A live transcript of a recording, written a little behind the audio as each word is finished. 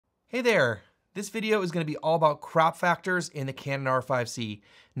Hey there! This video is going to be all about crop factors in the Canon R5C,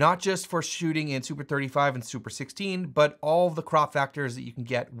 not just for shooting in Super 35 and Super 16, but all of the crop factors that you can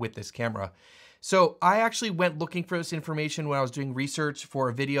get with this camera. So I actually went looking for this information when I was doing research for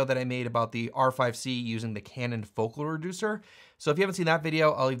a video that I made about the R5C using the Canon focal reducer. So if you haven't seen that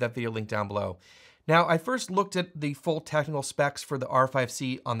video, I'll leave that video linked down below. Now, I first looked at the full technical specs for the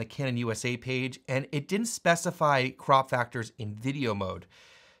R5C on the Canon USA page, and it didn't specify crop factors in video mode.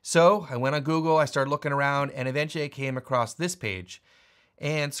 So I went on Google, I started looking around, and eventually I came across this page.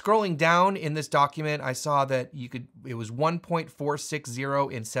 And scrolling down in this document, I saw that it was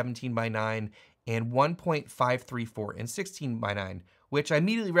 1.460 in 17:9 and 1.534 in 16:9, which I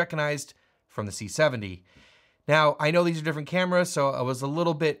immediately recognized from the C70. Now, I know these are different cameras, so I was a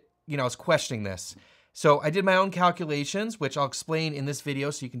little bit, I was questioning this. So I did my own calculations, which I'll explain in this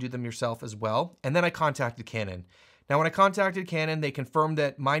video so you can do them yourself as well. And then I contacted Canon. Now, when I contacted Canon, they confirmed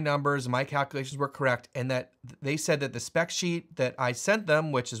that my numbers, my calculations were correct, and that they said that the spec sheet that I sent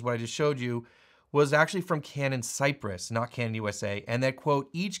them, which is what I just showed you, was actually from Canon Cyprus, not Canon USA, and that, quote,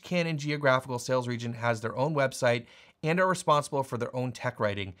 each Canon geographical sales region has their own website and are responsible for their own tech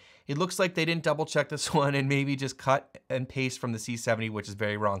writing. It looks like they didn't double check this one and maybe just cut and paste from the C70, which is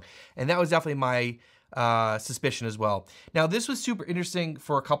very wrong. And that was definitely my suspicion as well. Now, this was super interesting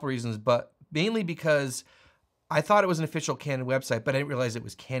for a couple reasons, but mainly because I thought it was an official Canon website, but I didn't realize it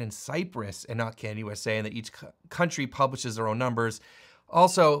was Canon Cyprus and not Canon USA, and that each country publishes their own numbers.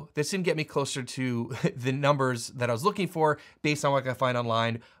 Also, this didn't get me closer to the numbers that I was looking for based on what I could find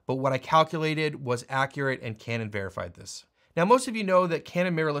online, but what I calculated was accurate and Canon verified this. Now, most of you know that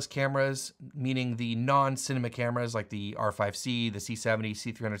Canon mirrorless cameras, meaning the non-cinema cameras like the R5C, the C70,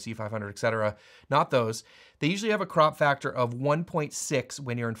 C300, C500, etc., not those, they usually have a crop factor of 1.6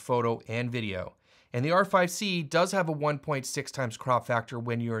 when you're in photo and video. And the R5C does have a 1.6 times crop factor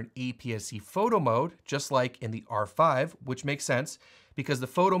when you're in APS-C photo mode, just like in the R5, which makes sense because the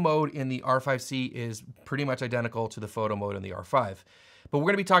photo mode in the R5C is pretty much identical to the photo mode in the R5. But we're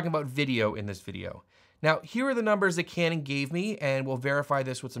gonna be talking about video in this video. Now, here are the numbers that Canon gave me, and we'll verify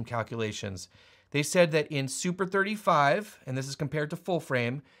this with some calculations. They said that in Super 35, and this is compared to full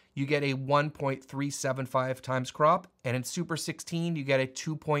frame, you get a 1.375 times crop, and in Super 16, you get a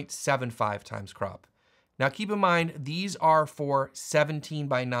 2.75 times crop. Now keep in mind, these are for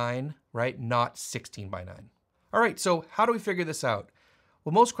 17:9, right? Not 16:9. All right, so how do we figure this out?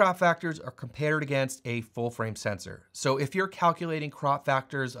 Well, most crop factors are compared against a full frame sensor. So if you're calculating crop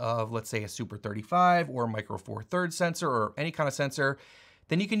factors of, let's say, a Super 35 or a Micro Four Thirds sensor or any kind of sensor,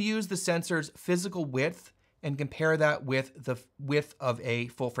 then you can use the sensor's physical width and compare that with the width of a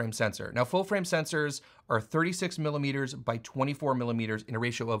full frame sensor. Now, full frame sensors are 36 millimeters by 24 millimeters in a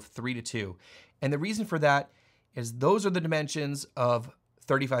ratio of 3:2. And the reason for that is those are the dimensions of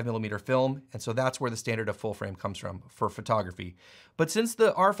 35 millimeter film. And so that's where the standard of full frame comes from for photography. But since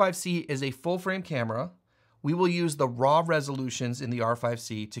the R5C is a full frame camera, we will use the raw resolutions in the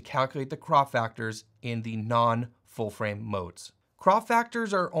R5C to calculate the crop factors in the non-full frame modes. Crop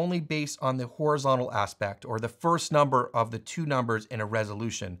factors are only based on the horizontal aspect, or the first number of the two numbers in a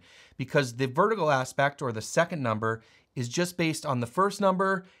resolution, because the vertical aspect, or the second number, is just based on the first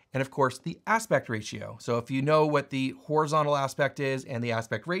number and, of course, the aspect ratio. So if you know what the horizontal aspect is and the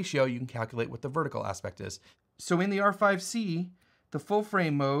aspect ratio, you can calculate what the vertical aspect is. So in the R5C, the full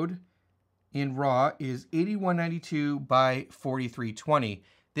frame mode in RAW is 8192 by 4320.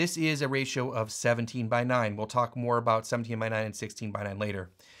 This is a ratio of 17:9. We'll talk more about 17:9 and 16:9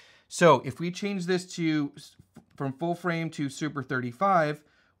 later. So if we change this from full frame to Super 35,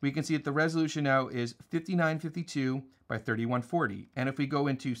 we can see that the resolution now is 5952 by 3140. And if we go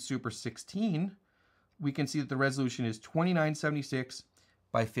into Super 16, we can see that the resolution is 2976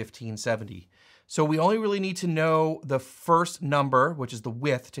 by 1570. So we only really need to know the first number, which is the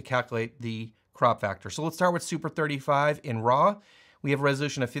width, to calculate the crop factor. So let's start with Super 35 in RAW. We have a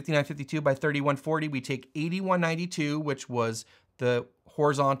resolution of 5952 by 3140. We take 8192, which was the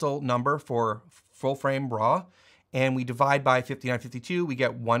horizontal number for full frame RAW, and we divide by 5952, we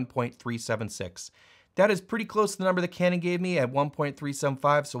get 1.376. That is pretty close to the number that Canon gave me at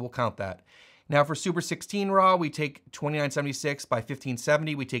 1.375, so we'll count that. Now for Super 16 RAW, we take 2976 by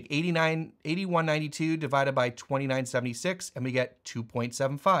 1570, we take 8192 divided by 2976, and we get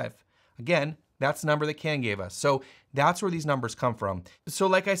 2.75. Again, that's the number that Canon gave us. So that's where these numbers come from. So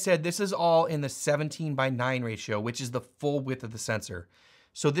like I said, this is all in the 17:9 ratio, which is the full width of the sensor.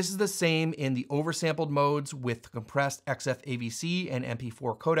 So this is the same in the oversampled modes with compressed XF AVC and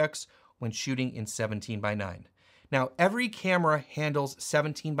MP4 codecs when shooting in 17:9. Now, every camera handles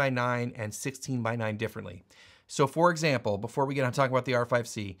 17:9 and 16:9 differently. So for example, before we get on talking about the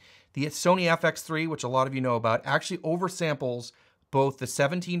R5C, the Sony FX3, which a lot of you know about, actually oversamples both the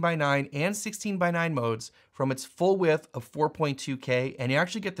 17:9 and 16:9 modes from its full width of 4.2K, and you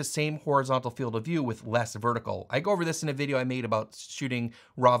actually get the same horizontal field of view with less vertical. I go over this in a video I made about shooting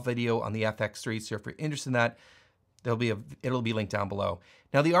raw video on the FX3, so if you're interested in that, it'll be linked down below.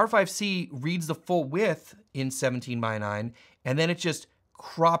 Now the R5C reads the full width in 17:9, and then it just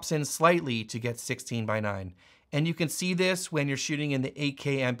crops in slightly to get 16:9. And you can see this when you're shooting in the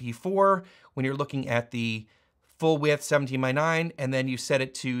 8K MP4, when you're looking at the full width 17:9, and then you set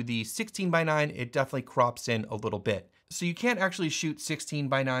it to the 16:9, it definitely crops in a little bit. So you can't actually shoot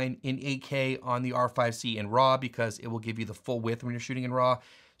 16:9 in 8K on the R5C in RAW because it will give you the full width when you're shooting in RAW.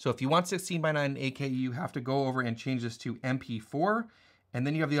 So if you want 16:9 in 8K, you have to go over and change this to MP4, and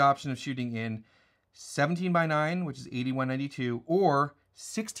then you have the option of shooting in 17:9, which is 8192, or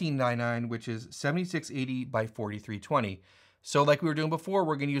 16:9, which is 7680 by 4320. So like we were doing before,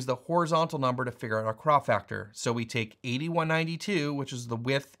 we're gonna use the horizontal number to figure out our crop factor. So we take 8192, which is the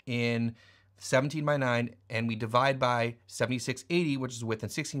width in 17:9, and we divide by 7680, which is the width in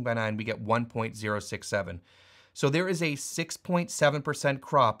 16:9, we get 1.067. So there is a 6.7%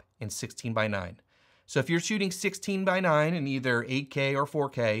 crop in 16:9. So if you're shooting 16:9 in either 8K or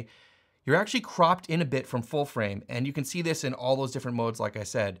 4K, you're actually cropped in a bit from full frame, and you can see this in all those different modes, like I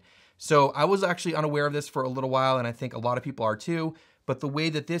said. So I was actually unaware of this for a little while, and I think a lot of people are too, but the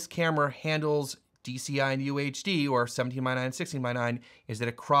way that this camera handles DCI and UHD, or 17:9 and 16:9, is that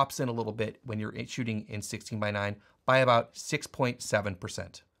it crops in a little bit when you're shooting in 16:9 by about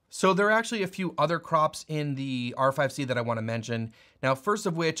 6.7%. So there are actually a few other crops in the R5C that I want to mention. Now, first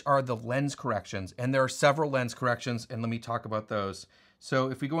of which are the lens corrections, and there are several lens corrections, and let me talk about those.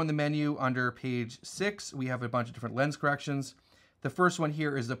 So if we go in the menu under page 6, we have a bunch of different lens corrections. The first one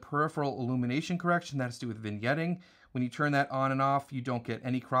here is the peripheral illumination correction. That has to do with vignetting. When you turn that on and off, you don't get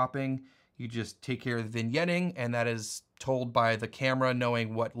any cropping. You just take care of the vignetting, and that is told by the camera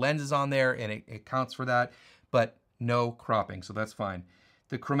knowing what lens is on there, and it counts for that, but no cropping, so that's fine.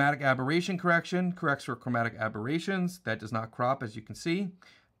 The chromatic aberration correction corrects for chromatic aberrations. That does not crop, as you can see.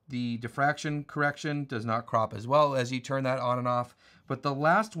 The diffraction correction does not crop as well as you turn that on and off. But the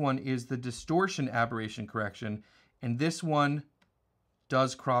last one is the distortion aberration correction, and this one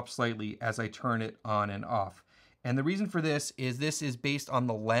does crop slightly as I turn it on and off. And the reason for this is based on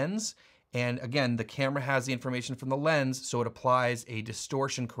the lens. And again, the camera has the information from the lens, so it applies a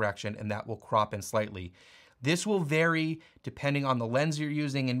distortion correction, and that will crop in slightly. This will vary depending on the lens you're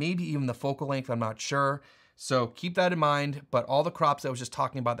using and maybe even the focal length, I'm not sure. So keep that in mind, but all the crops I was just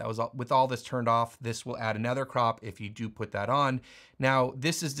talking about, that was with all this turned off, this will add another crop if you do put that on. Now,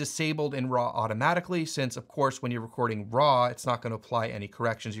 this is disabled in RAW automatically, since of course, when you're recording RAW, it's not gonna apply any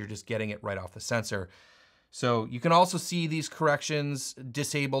corrections, you're just getting it right off the sensor. So you can also see these corrections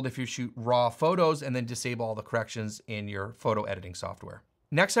disabled if you shoot RAW photos and then disable all the corrections in your photo editing software.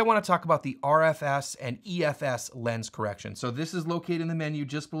 Next, I want to talk about the RFS and EFS lens correction. So this is located in the menu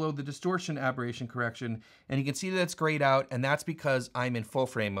just below the distortion aberration correction, and you can see that it's grayed out, and that's because I'm in full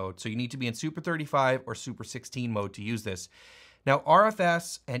frame mode. So you need to be in Super 35 or Super 16 mode to use this. Now,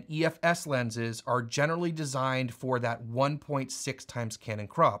 RFS and EFS lenses are generally designed for that 1.6 times Canon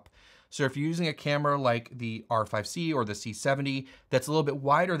crop. So if you're using a camera like the R5C or the C70 that's a little bit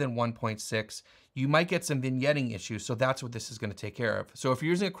wider than 1.6, you might get some vignetting issues, so that's what this is going to take care of. So if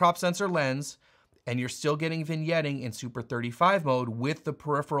you're using a crop sensor lens and you're still getting vignetting in Super 35 mode with the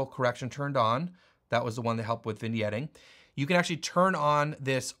peripheral correction turned on, that was the one that helped with vignetting, you can actually turn on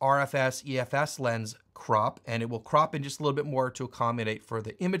this RFS EFS lens crop, and it will crop in just a little bit more to accommodate for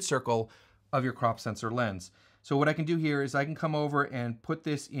the image circle of your crop sensor lens. So what I can do here is I can come over and put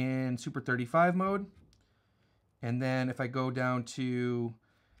this in Super 35 mode, and then if I go down to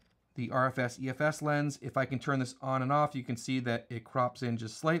the RFS EFS lens, if I can turn this on and off, you can see that it crops in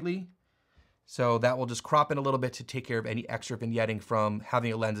just slightly. So that will just crop in a little bit to take care of any extra vignetting from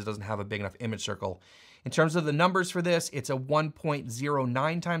having a lens that doesn't have a big enough image circle. In terms of the numbers for this, it's a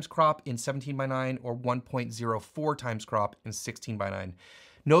 1.09 times crop in 17:9 or 1.04 times crop in 16:9.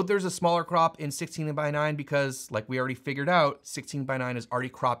 Note there's a smaller crop in 16:9 because, like we already figured out, 16:9 is already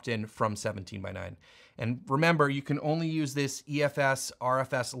cropped in from 17:9. And remember, you can only use this EFS,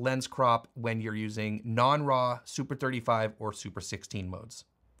 RFS lens crop when you're using non-RAW, Super 35 or Super 16 modes.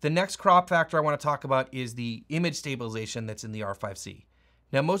 The next crop factor I want to talk about is the image stabilization that's in the R5C.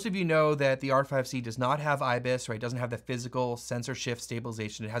 Now, most of you know that the R5C does not have IBIS, right? It doesn't have the physical sensor shift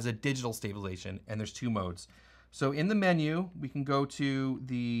stabilization. It has a digital stabilization, and there's two modes. So in the menu, we can go to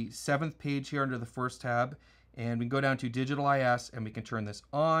the 7th page here under the first tab, and we can go down to Digital IS, and we can turn this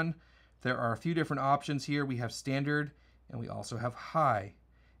on. There are a few different options here. We have standard and we also have high.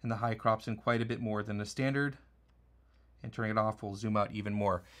 And the high crops in quite a bit more than the standard. And turning it off will zoom out even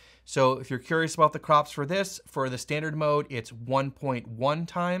more. So if you're curious about the crops for this, for the standard mode, it's 1.1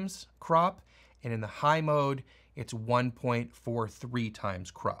 times crop. And in the high mode, it's 1.43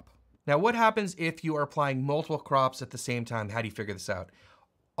 times crop. Now, what happens if you are applying multiple crops at the same time? How do you figure this out?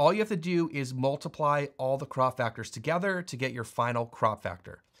 All you have to do is multiply all the crop factors together to get your final crop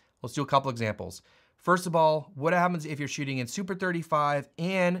factor. Let's do a couple examples. First of all, what happens if you're shooting in Super 35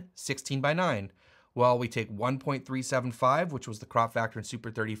 and 16:9? Well, we take 1.375, which was the crop factor in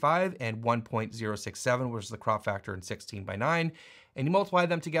Super 35, and 1.067, which was the crop factor in 16:9, and you multiply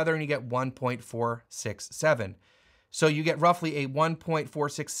them together and you get 1.467. So you get roughly a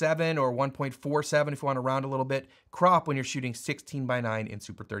 1.467 or 1.47 if you want to round a little bit crop when you're shooting 16:9 in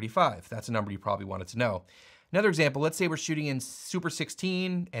Super 35. That's a number you probably wanted to know. Another example, let's say we're shooting in Super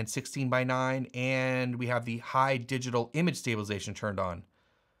 16 and 16:9 and we have the high digital image stabilization turned on.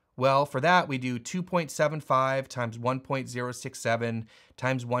 Well, for that, we do 2.75 times 1.067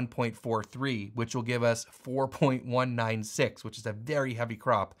 times 1.43, which will give us 4.196, which is a very heavy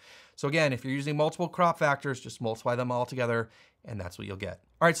crop. So again, if you're using multiple crop factors, just multiply them all together, and that's what you'll get.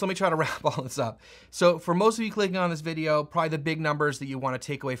 All right, so let me try to wrap all this up. So for most of you clicking on this video, probably the big numbers that you want to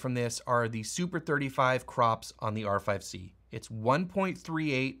take away from this are the Super 35 crops on the R5C. It's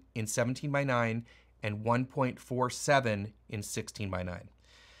 1.38 in 17:9 and 1.47 in 16:9.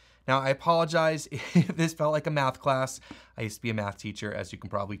 Now, I apologize if this felt like a math class. I used to be a math teacher, as you can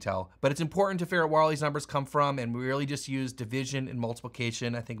probably tell. But it's important to figure out where all these numbers come from, and we really just use division and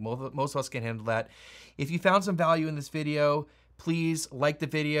multiplication. I think most of us can handle that. If you found some value in this video, please like the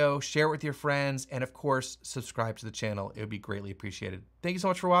video, share it with your friends, and of course, subscribe to the channel. It would be greatly appreciated. Thank you so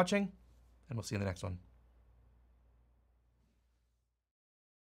much for watching, and we'll see you in the next one.